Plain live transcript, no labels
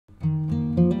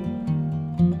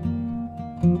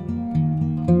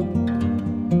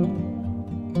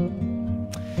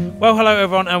Well, hello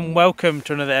everyone and welcome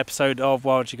to another episode of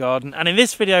Wild Your Garden, and in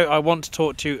this video I want to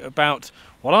talk to you about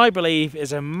what I believe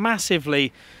is a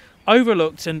massively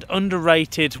overlooked and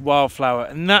underrated wildflower,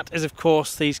 and that is of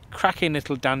course these cracking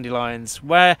little dandelions,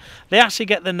 where they actually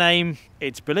get the name,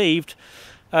 it's believed,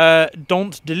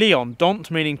 Dandelion. Dant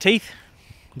meaning teeth,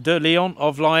 de lion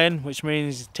of lion, which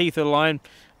means teeth of lion.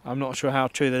 I'm not sure how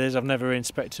true that is, I've never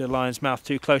inspected a lion's mouth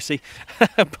too closely,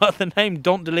 but the name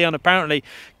Dandelion apparently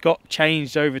got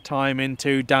changed over time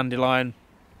into Dandelion.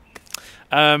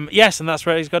 Yes, and that's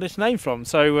where it's got its name from,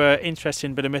 so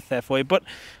interesting bit of myth there for you. But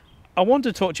I want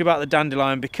to talk to you about the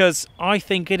dandelion because I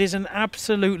think it is an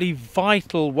absolutely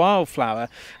vital wildflower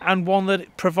and one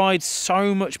that provides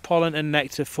so much pollen and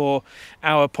nectar for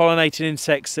our pollinating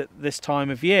insects at this time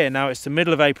of year. Now it's the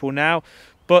middle of April now,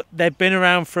 but they've been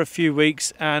around for a few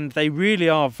weeks and they really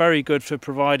are very good for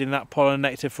providing that pollen and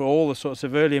nectar for all the sorts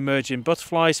of early emerging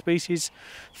butterfly species,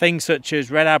 things such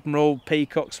as red admiral,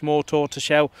 peacock, small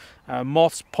tortoiseshell,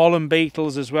 moths, pollen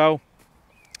beetles as well.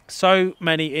 So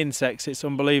many insects, it's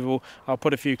unbelievable. I'll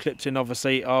put a few clips in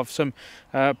obviously of some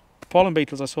pollen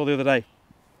beetles I saw the other day.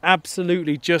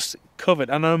 Absolutely just covered,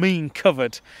 and I mean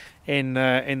covered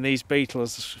in these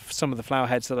beetles, some of the flower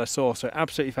heads that I saw, so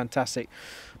absolutely fantastic.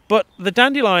 But the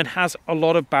dandelion has a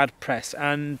lot of bad press,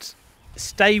 and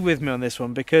stay with me on this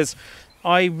one because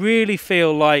I really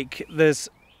feel like there's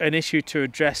an issue to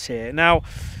address here. Now,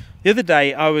 the other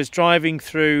day I was driving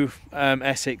through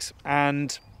Essex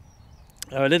and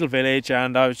a little village,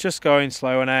 and I was just going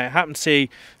slow, and I happened to see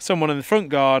someone in the front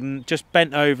garden just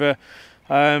bent over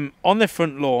on their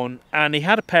front lawn, and he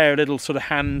had a pair of little sort of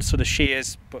hand sort of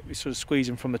shears, but we sort of squeeze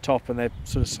them from the top and they're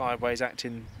sort of sideways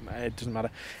acting, it doesn't matter.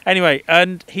 Anyway,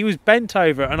 and he was bent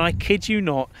over, and I kid you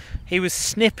not, he was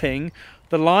snipping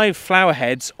the live flower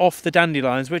heads off the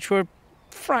dandelions, which were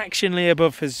fractionally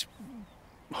above his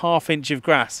half-inch of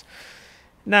grass.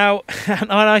 Now,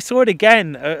 and I saw it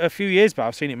again a few years back.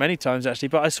 I've seen it many times actually,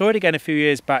 but I saw it again a few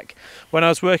years back when I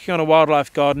was working on a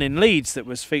wildlife garden in Leeds that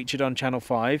was featured on Channel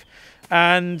 5,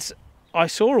 and I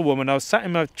saw a woman. I was sat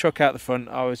in my truck out the front,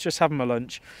 I was just having my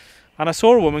lunch, and I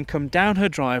saw a woman come down her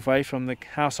driveway from the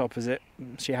house opposite.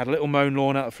 She had a little mown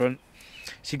lawn out the front.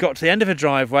 She got to the end of her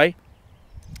driveway,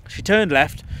 she turned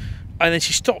left, and then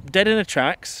she stopped dead in her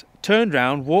tracks, turned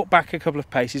round, walked back a couple of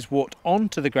paces, walked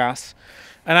onto the grass,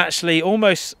 and actually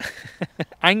almost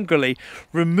angrily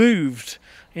removed,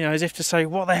 you know, as if to say,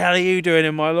 what the hell are you doing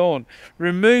in my lawn?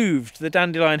 Removed the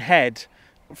dandelion head,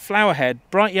 flower head,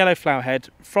 bright yellow flower head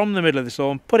from the middle of this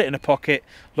lawn, put it in a pocket,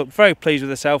 looked very pleased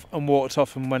with herself and walked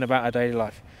off and went about her daily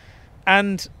life.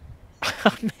 And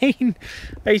I mean,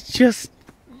 it's just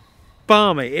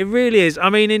balmy. It really is.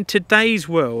 I mean, in today's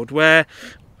world where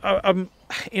I'm,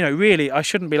 you know, really I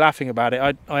shouldn't be laughing about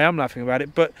it. I am laughing about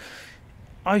it, but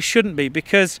I shouldn't be,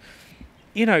 because,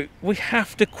 you know, we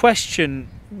have to question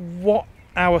what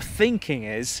our thinking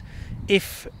is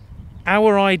if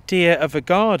our idea of a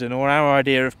garden or our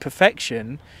idea of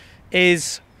perfection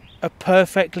is a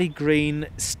perfectly green,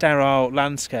 sterile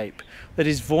landscape that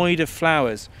is void of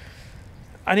flowers.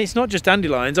 And it's not just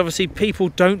dandelions. Obviously, people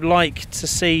don't like to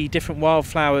see different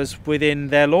wildflowers within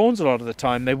their lawns a lot of the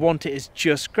time. They want it as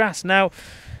just grass. Now,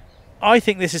 I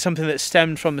think this is something that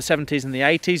stemmed from the 70s and the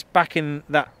 80s. Back in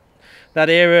that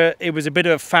era, it was a bit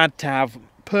of a fad to have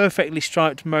perfectly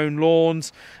striped mown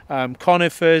lawns,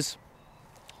 conifers,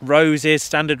 roses,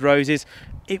 standard roses.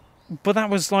 But that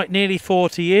was like nearly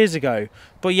 40 years ago.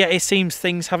 But yet it seems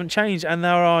things haven't changed, and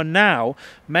there are now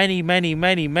many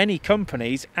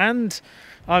companies, and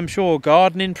I'm sure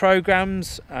gardening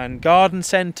programs and garden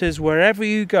centres wherever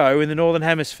you go in the Northern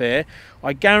Hemisphere.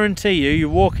 I guarantee you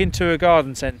walk into a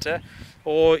garden centre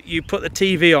or you put the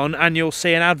TV on and you'll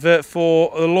see an advert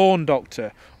for a lawn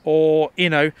doctor, or,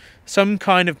 you know, some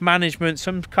kind of management,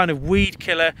 some kind of weed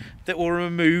killer that will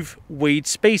remove weed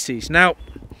species. Now,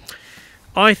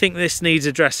 I think this needs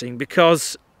addressing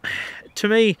because, to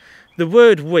me, the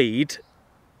word weed,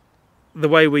 the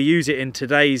way we use it in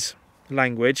today's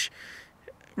language,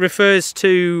 refers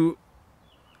to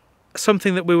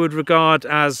something that we would regard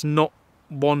as not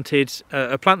wanted,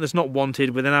 a plant that's not wanted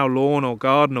within our lawn or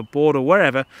garden or border or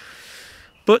wherever.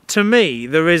 But to me,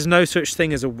 there is no such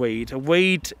thing as a weed. A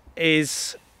weed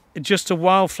is just a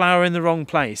wildflower in the wrong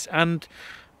place, and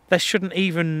there shouldn't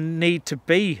even need to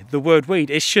be the word weed.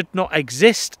 It should not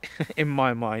exist in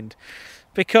my mind,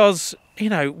 because, you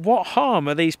know, what harm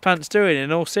are these plants doing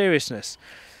in all seriousness?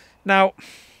 Now,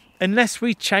 unless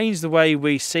we change the way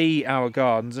we see our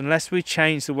gardens, unless we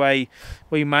change the way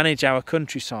we manage our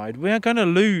countryside, we are going to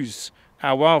lose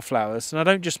our wildflowers, and I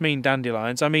don't just mean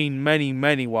dandelions, I mean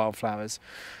many wildflowers.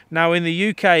 Now in the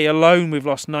UK alone, we've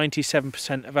lost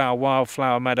 97% of our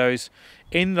wildflower meadows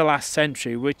in the last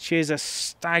century, which is a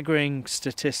staggering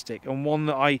statistic, and one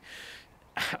that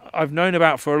I've known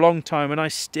about for a long time and I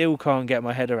still can't get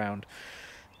my head around.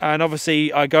 And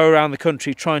obviously I go around the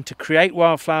country trying to create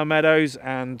wildflower meadows,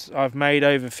 and I've made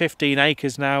over 15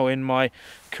 acres now in my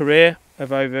career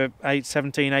of over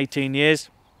 17, 18 years.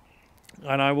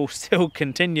 And I will still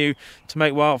continue to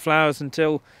make wildflowers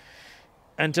until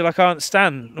I can't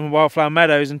stand, and wildflower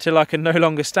meadows until I can no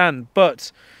longer stand.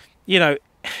 But, you know,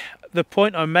 the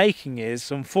point I'm making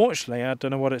is, unfortunately, I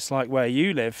don't know what it's like where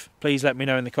you live. Please let me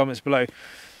know in the comments below.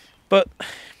 But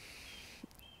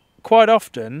quite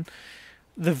often,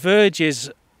 the verges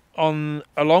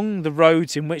along the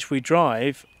roads in which we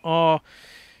drive are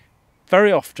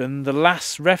very often the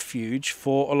last refuge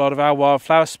for a lot of our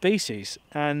wildflower species,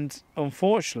 and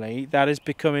unfortunately that is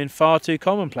becoming far too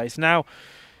commonplace. Now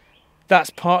that's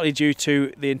partly due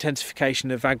to the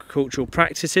intensification of agricultural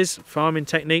practices, farming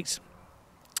techniques,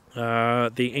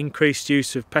 the increased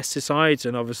use of pesticides,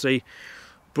 and obviously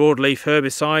broadleaf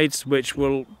herbicides, which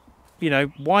will, you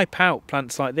know, wipe out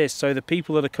plants like this. So the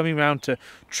people that are coming around to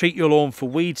treat your lawn for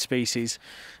weed species,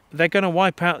 they're going to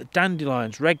wipe out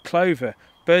dandelions, red clover,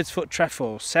 bird's foot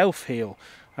trefoil, self-heal,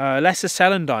 lesser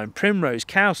celandine, primrose,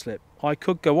 cowslip. I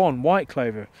could go on, white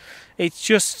clover.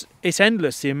 It's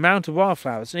endless, the amount of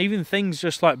wildflowers. And even things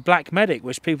just like black medic,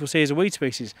 which people see as a weed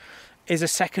species, is a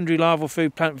secondary larval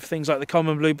food plant for things like the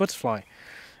common blue butterfly.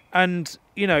 And,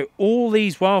 you know, all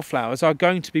these wildflowers are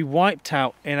going to be wiped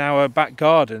out in our back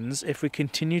gardens if we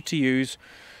continue to use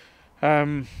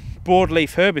broadleaf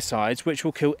herbicides, which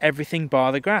will kill everything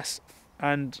bar the grass.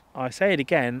 And I say it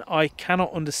again, I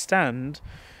cannot understand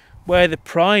where the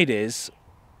pride is,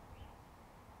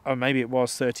 or maybe it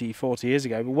was 30, 40 years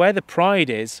ago, but where the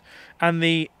pride is and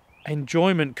the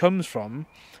enjoyment comes from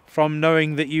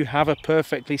knowing that you have a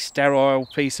perfectly sterile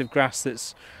piece of grass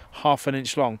that's half an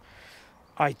inch long.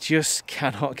 I just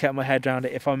cannot get my head around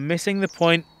it. If I'm missing the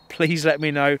point, please let me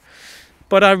know.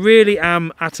 But I really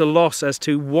am at a loss as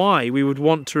to why we would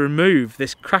want to remove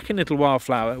this cracking little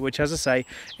wildflower, which, as I say,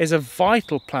 is a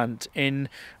vital plant in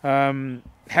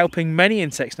helping many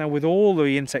insects. Now, with all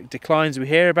the insect declines we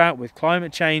hear about, with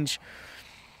climate change,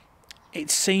 it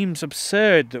seems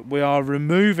absurd that we are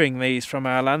removing these from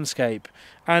our landscape.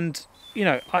 And, you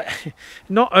know,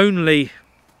 not only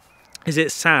is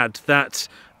it sad that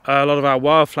a lot of our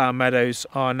wildflower meadows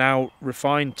are now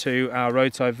refined to our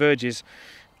roadside verges,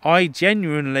 I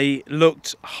genuinely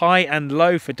looked high and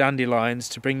low for dandelions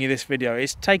to bring you this video.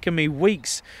 It's taken me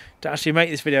weeks to actually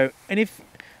make this video, and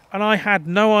I had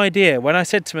no idea when I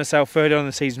said to myself early on in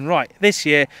the season, right, this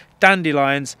year,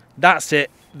 dandelions, that's it,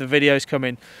 the video's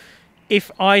coming. If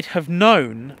I'd have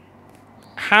known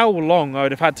how long I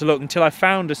would have had to look until I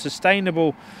found a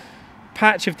sustainable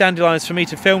patch of dandelions for me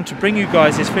to film to bring you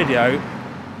guys this video,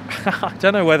 I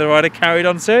don't know whether I'd have carried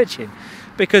on searching.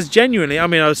 Because genuinely, I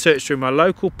mean, I searched through my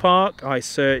local park, I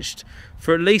searched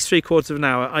for at least 3/4 of an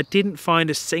hour. I didn't find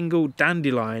a single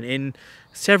dandelion in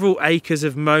several acres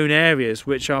of mown areas,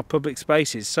 which are public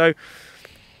spaces. So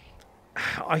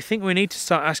I think we need to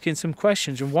start asking some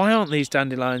questions. And why aren't these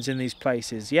dandelions in these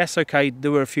places? Yes, okay,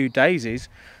 there were a few daisies.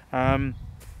 And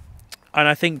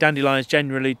I think dandelions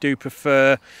generally do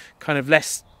prefer kind of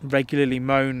less regularly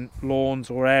mown lawns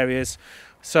or areas.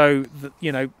 So,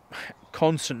 you know,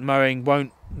 constant mowing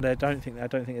won't, I don't think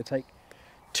they take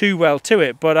too well to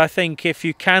it. But I think if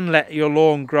you can let your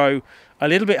lawn grow a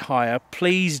little bit higher,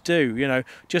 please do. You know,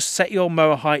 just set your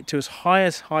mower height to as high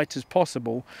as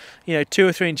possible, you know, 2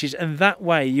 or 3 inches, and that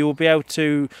way you will be able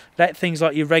to let things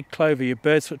like your red clover, your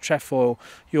bird's foot trefoil,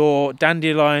 your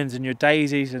dandelions and your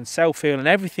daisies and self-heal and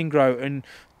everything grow, and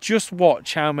just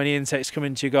watch how many insects come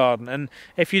into your garden. And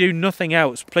if you do nothing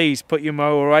else, please put your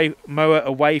mower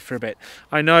away for a bit.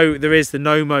 I know there is the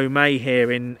no mow May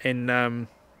here in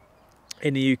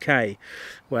the UK,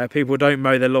 where people don't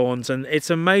mow their lawns, and it's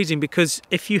amazing because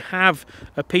if you have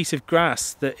a piece of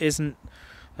grass that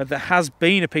has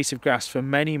been a piece of grass for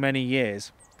many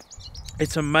years,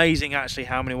 it's amazing actually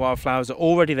how many wildflowers are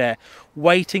already there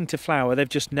waiting to flower. They've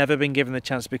just never been given the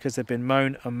chance because they've been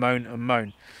mown and mown and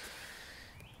mown.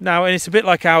 Now, and it's a bit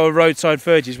like our roadside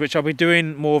verges, which I'll be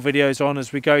doing more videos on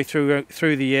as we go through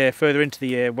the year, further into the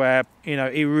year, where, you know,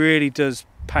 it really does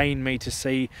pain me to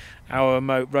see our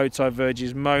roadside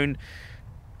verges mown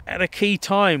at a key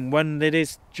time when it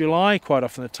is July quite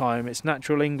often the time. It's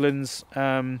Natural England's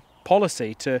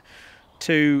policy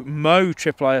to mow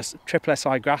triple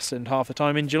SI grassland half the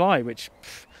time in July, which,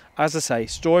 as I say,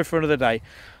 story for another day.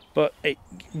 but it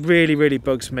really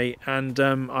bugs me, and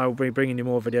I'll be bringing you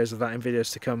more videos of that in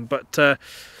videos to come. But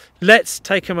let's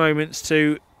take a moment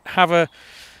to have a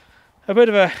bit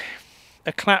of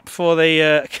a clap for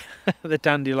the the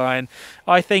dandelion.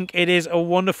 I think it is a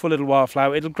wonderful little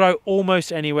wildflower. It'll grow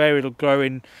almost anywhere. It'll grow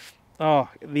in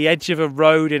the edge of a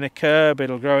road, in a curb.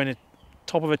 It'll grow in the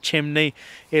top of a chimney.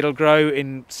 It'll grow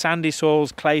in sandy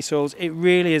soils, clay soils. It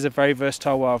really is a very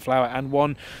versatile wildflower, and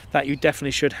one that you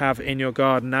definitely should have in your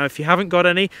garden. Now, if you haven't got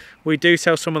any, we do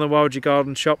sell some on the Wild Your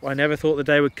Garden shop. I never thought the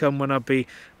day would come when I'd be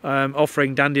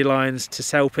offering dandelions to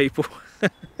sell people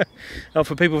or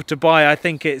for people to buy. I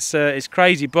think it's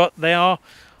crazy, but they are.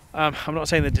 I'm not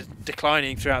saying they're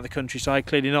declining throughout the countryside,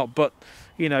 clearly not, but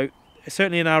you know,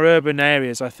 certainly in our urban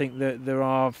areas, I think that they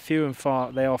are few and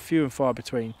far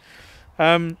between.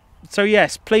 So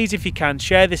yes, please, if you can,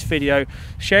 share this video,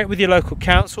 share it with your local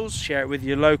councils, share it with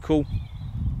your local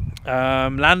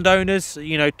landowners.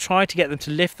 You know, try to get them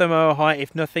to lift the mower height,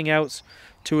 if nothing else,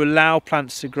 to allow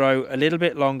plants to grow a little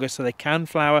bit longer so they can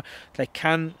flower, they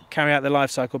can carry out their life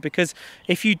cycle. Because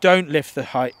if you don't lift the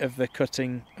height of the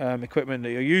cutting equipment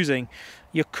that you're using,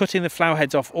 you're cutting the flower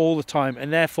heads off all the time,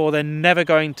 and therefore they're never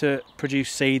going to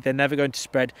produce seed, they're never going to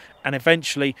spread, and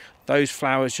eventually those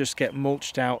flowers just get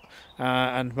mulched out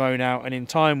and mown out, and in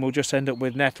time we'll just end up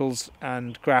with nettles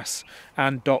and grass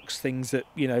and docks, things that,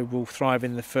 you know, will thrive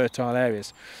in the fertile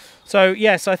areas. So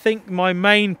yes, I think my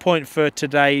main point for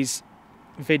today's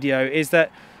video is that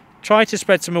try to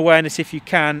spread some awareness if you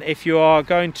can. If you are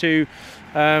going to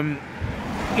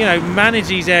you know, manage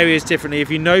these areas differently, if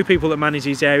you know people that manage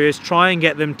these areas, try and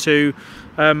get them to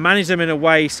manage them in a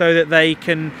way so that they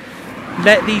can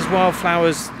let these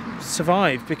wildflowers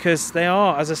survive, because they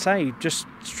are, as I say, just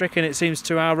stricken, it seems,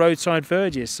 to our roadside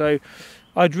verges. So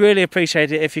I'd really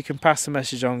appreciate it if you can pass the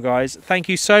message on, guys. Thank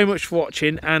you so much for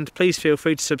watching, and please feel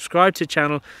free to subscribe to the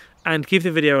channel and give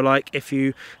the video a like if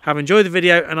you have enjoyed the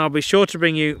video, and I'll be sure to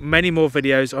bring you many more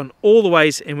videos on all the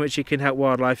ways in which you can help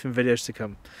wildlife in videos to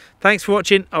come. Thanks for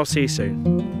watching. I'll see you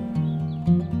soon.